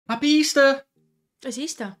Happy Easter! It's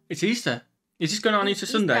Easter. It's Easter. Is this going on Easter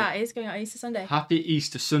Sunday? Yeah, it is going on Easter Sunday. Happy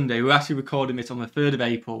Easter Sunday. We're actually recording this on the 3rd of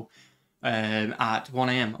April at 1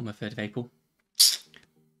 a.m. on the 3rd of April.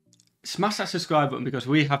 Smash that subscribe button because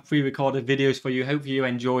we have pre-recorded videos for you. Hopefully you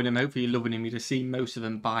enjoy them. Hopefully you're loving them. You've seen most of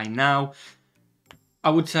them by now. I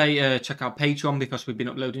would say check out Patreon because we've been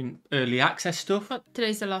uploading early access stuff. But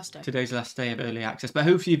today's the last day. Today's the last day of early access. But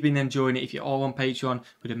hopefully you've been enjoying it. If you're all on Patreon,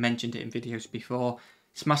 we'd have mentioned it in videos before.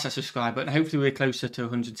 Smash that subscribe button. Hopefully we're closer to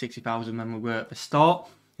 160,000 than we were at the start.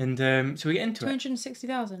 And so we get into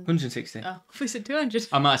 260,000? 160. Oh, we said 200.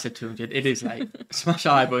 I might have said 200. It is late. Smash the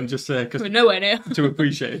like button just because we're nowhere near. to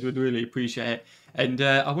appreciate it. We'd really appreciate it. And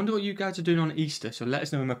I wonder what you guys are doing on Easter. So let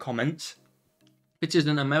us know in the comments. This is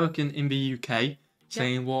an American in the UK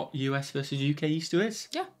saying what US versus UK Easter is.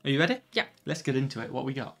 Yeah. Are you ready? Yeah. Let's get into it. What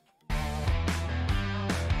we got?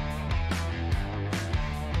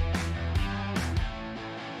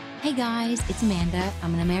 Hey guys, it's Amanda.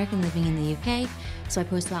 I'm an American living in the UK, so I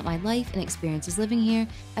post about my life and experiences living here,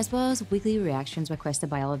 as well as weekly reactions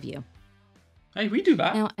requested by all of you. Hey, we do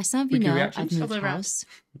that. Now, as some of you Weekly know, reactions? I've moved house,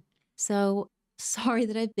 so sorry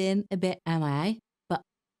that I've been a bit MIA, but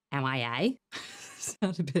MIA?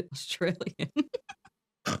 Sound a bit Australian.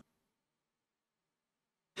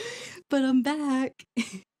 But I'm back.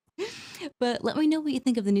 But let me know what you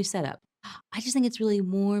think of the new setup. I just think it's really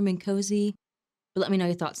warm and cozy. But let me know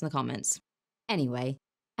your thoughts in the comments. Anyway,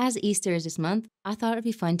 as Easter is this month, I thought it'd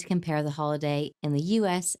be fun to compare the holiday in the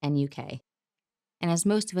US and UK. And as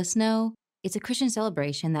most of us know, it's a Christian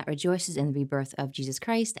celebration that rejoices in the rebirth of Jesus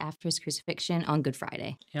Christ after his crucifixion on Good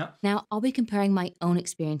Friday. Yeah. Now, I'll be comparing my own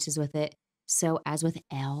experiences with it. So as with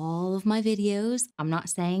all of my videos, I'm not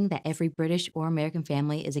saying that every British or American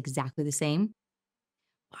family is exactly the same.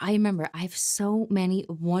 I remember I have so many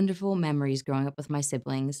wonderful memories growing up with my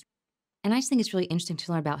siblings. And I just think it's really interesting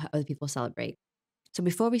to learn about how other people celebrate. So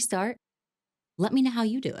before we start, let me know how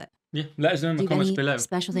you do it. Yeah, let us know in the comments below.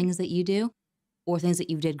 Special things that you do or things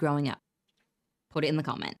that you did growing up? Put it in the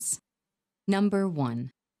comments. Number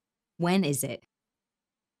 1, when is it?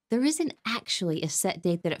 There isn't actually a set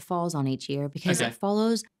date that it falls on each year because it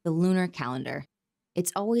follows the lunar calendar.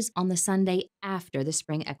 It's always on the Sunday after the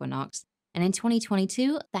spring equinox. And in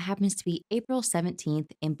 2022, that happens to be April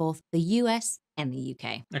 17th in both the US and the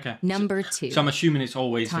UK. Okay. Number 2. So I'm assuming it's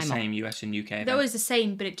always the same US and UK. They're always the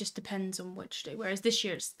same, but it just depends on which day. Whereas this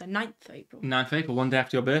year it's the 9th of April. 9th of April, one day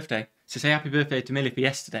after your birthday. So say happy birthday to Millie for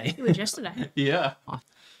yesterday. It was yesterday. Yeah.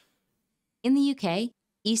 In the UK,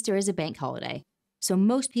 Easter is a bank holiday. So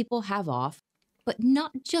most people have off, but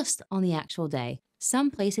not just on the actual day. Some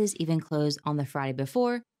places even close on the Friday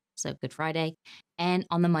before, so Good Friday, and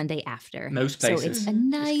on the Monday after. Most places. So it's a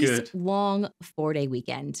nice, long 4-day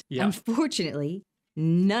weekend. Yeah. Unfortunately,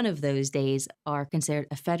 none of those days are considered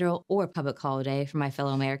a federal or public holiday for my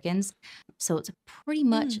fellow Americans. So it's pretty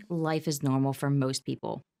much life as normal for most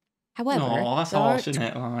people. However, that's harsh, isn't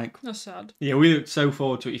it? Like, That's sad. yeah, we look so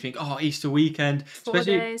forward to it. You think, oh, Easter weekend. 4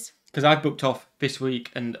 days. Because I booked off this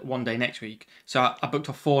week and 1 day next week. So I booked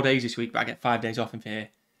off 4 days this week, but I get 5 days off in here.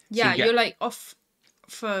 Yeah, you're like off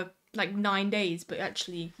for like 9 days, but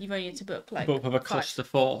actually you've only had to book like But for the cost of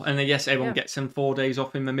 4. And then, yes, everyone gets some 4 days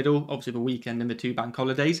off in the middle, obviously the weekend and the 2 bank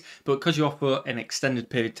holidays. But because you're off for an extended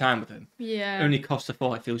period of time with them, only cost of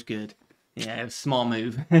 4, it feels good. Yeah, it was a smart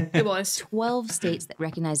move. It was. 12 states that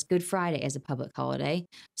recognize Good Friday as a public holiday.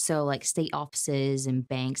 So like state offices and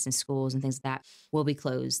banks and schools and things like that will be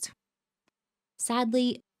closed.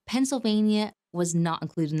 Sadly, Pennsylvania was not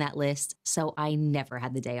included in that list, so I never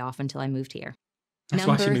had the day off until I moved here. That's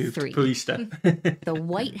Number why she moved 3, for Easter. the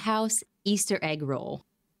White House Easter egg roll.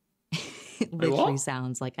 It literally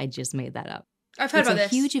sounds like I just made that up. I've heard about this.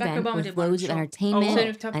 It's a huge event with loads of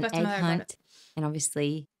entertainment, an egg hunt, and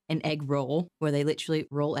obviously an egg roll where they literally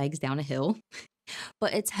roll eggs down a hill.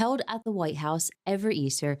 But it's held at the White House every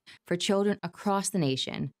Easter for children across the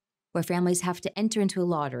nation, where families have to enter into a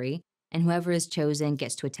lottery, and whoever is chosen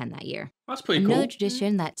gets to attend that year. That's pretty cool. Another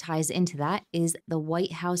tradition that ties into that is the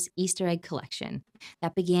White House Easter egg collection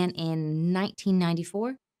that began in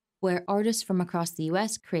 1994, where artists from across the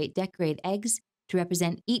U.S. create decorated eggs to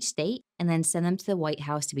represent each state and then send them to the White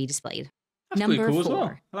House to be displayed. That's Number cool 4, as well. I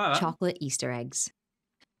like that. chocolate Easter eggs.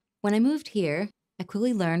 When I moved here, I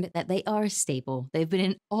quickly learned that they are a staple. They've been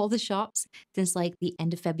in all the shops since like the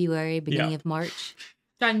end of February, beginning of March.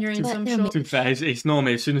 January in some shops. To be fair, it's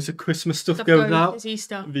normal. As soon as the Christmas stuff goes out, it's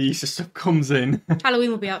Easter. the Easter stuff comes in.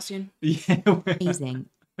 Halloween will be out soon. Yeah. Amazing.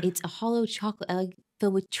 It's a hollow chocolate egg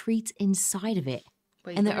filled with treats inside of it.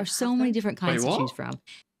 Wait, And there are so many different kinds to choose from.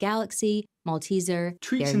 Galaxy, Malteser,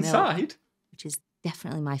 Treats Dairy Milk, inside? which is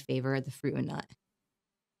definitely my favorite, the fruit and nut.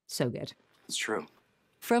 So good. It's true.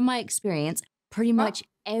 From my experience, pretty much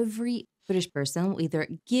every British person will either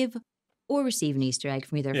give or receive an Easter egg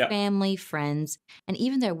from either family, friends, and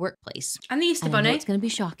even their workplace. And the Easter And I know Bunny. it's going to be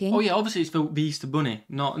shocking. Oh yeah, obviously it's for the Easter Bunny,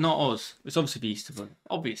 not us. It's obviously the Easter Bunny,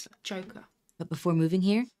 obviously. Joker. But before moving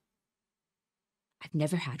here, I've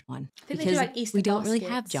never had one. I think because they do like Easter we don't really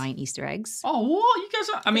have baskets. giant Easter eggs. Oh what? You guys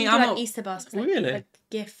are, I mean, They do I'm like not Easter baskets, really like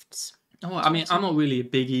gifts. Oh, I mean, I'm not really a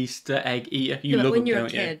big Easter egg eater. You Yeah, love when them, you're a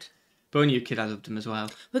don't you? kid. But when you're a kid, I loved them as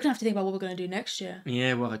well. We're gonna have to think about what we're gonna do next year.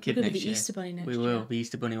 Yeah, we'll have a kid We're gonna next be the year. Easter Bunny next We year. will. The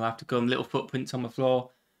Easter Bunny will have to come. Little footprints on the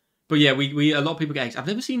floor. But yeah, we a lot of people get eggs. I've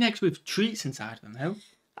never seen eggs with treats inside of them, though.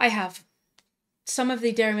 I have. Some of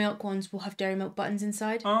the Dairy Milk ones will have Dairy Milk buttons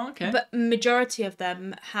inside. Oh, okay. But majority of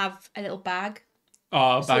them have a little bag.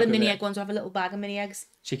 Oh, So the mini egg ones will have a little bag of mini eggs.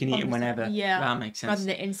 So you can eat them whenever. Yeah. That makes sense. Rather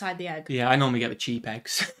than inside the egg. Yeah, I normally get the cheap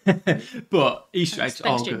eggs. But Easter eggs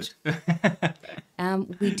are Thanks, good.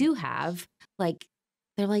 We do have, like,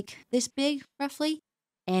 they're like this big, roughly,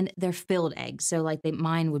 and they're filled eggs. So, like,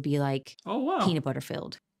 mine would be, like, peanut butter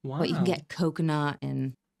filled. Wow. But you can get coconut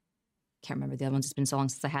and can't remember the other ones. It's been so long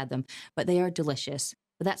since I had them. But they are delicious.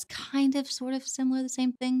 But that's kind of, sort of similar, the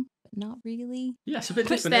same thing, but not really. Yeah, it's a bit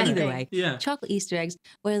What's different. their Either thing? way, Yeah. chocolate Easter eggs,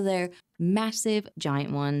 whether they're massive,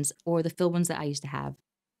 giant ones or the filled ones that I used to have,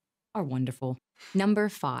 are wonderful. Number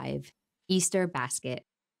 5, Easter basket.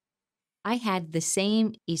 I had the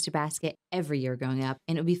same Easter basket every year growing up,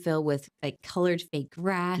 and it would be filled with like colored fake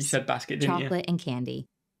grass, You said basket, didn't you? chocolate, and candy.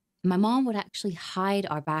 My mom would actually hide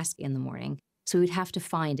our basket in the morning, so we'd have to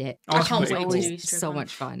find it. Oh, I that's can't pretty wait cool. to Always do Easter so egg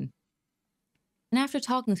much hunt. fun. And after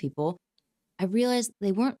talking with people, I realized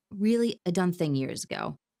they weren't really a done thing years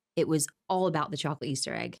ago. It was all about the chocolate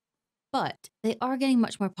Easter egg. But they are getting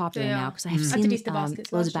much more popular They now are. because I have Mm. I did seen Easter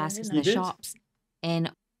baskets loads of last year, baskets in didn't the I? You did? shops.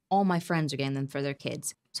 And all my friends are getting them for their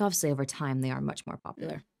kids. So obviously over time, they are much more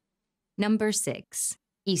popular. Number 6,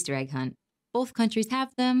 Easter egg hunt. Both countries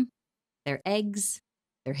have them. They're eggs.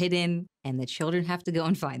 They're hidden. And the children have to go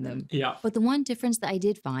and find them. Yeah. But the one difference that I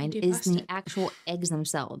did find do is in the plastic. actual eggs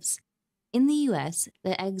themselves. In the US,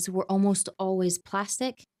 the eggs were almost always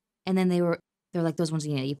plastic, and then they're like those ones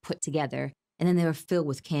you put together, and then they were filled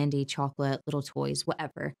with candy, chocolate, little toys,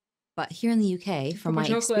 whatever. But here in the UK, from my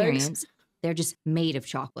Proper chocolate eggs. experience, they're just made of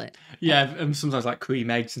chocolate. Yeah, sometimes like cream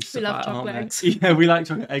eggs and stuff love like that, aren't chocolate they? eggs. Yeah, we like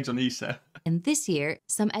chocolate eggs on Easter. And this year,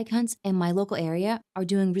 some egg hunts in my local area are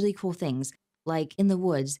doing really cool things. Like in the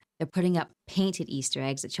woods, they're putting up painted Easter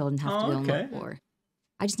eggs that children have to go and okay. look for.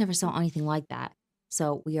 I just never saw anything like that.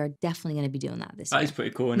 So we are definitely going to be doing that this year. That is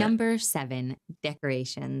pretty cool, isn't it? Number 7,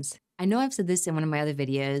 decorations. I know I've said this in one of my other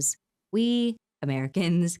videos. We,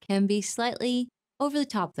 Americans, can be slightly over the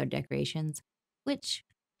top with our decorations, which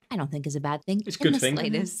I don't think is a bad thing. It's a in good the thing.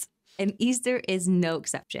 slightest. And Easter is no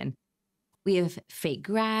exception. We have fake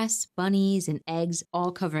grass, bunnies, and eggs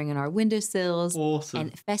all covering in our windowsills, Awesome.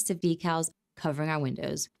 and festive decals covering our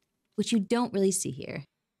windows, which you don't really see here.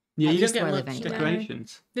 Yeah, at you don't least get where I live much anyway.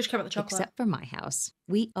 decorations. Just care about the chocolate. Except for my house.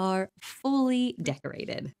 We are fully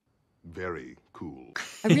decorated. Very cool.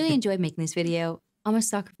 I really enjoyed making this video. I'm a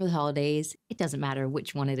sucker for the holidays. It doesn't matter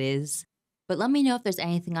which one it is. But let me know if there's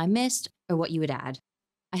anything I missed or what you would add.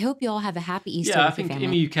 I hope you all have a happy Easter Yeah, I with your think in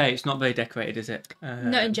family. the UK it's not very decorated, is it?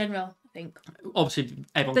 Not in general, I think. Obviously,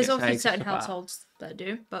 everyone There's gets obviously eggs and certain stuff like that. households that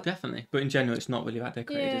do, but Definitely. But in general, it's not really that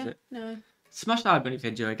decorated, is yeah, it? no. Smash that like button if you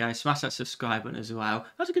enjoyed, guys. Smash that subscribe button as well.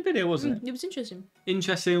 That was a good video, wasn't it? It was interesting.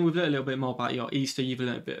 Interesting. We've learned a little bit more about your Easter. You've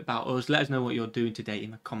learned a bit about us. Let us know what you're doing today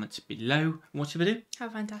in the comments below. Watch the video. Have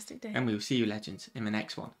a fantastic day. And we will see you, legends, in the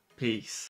next one. Peace.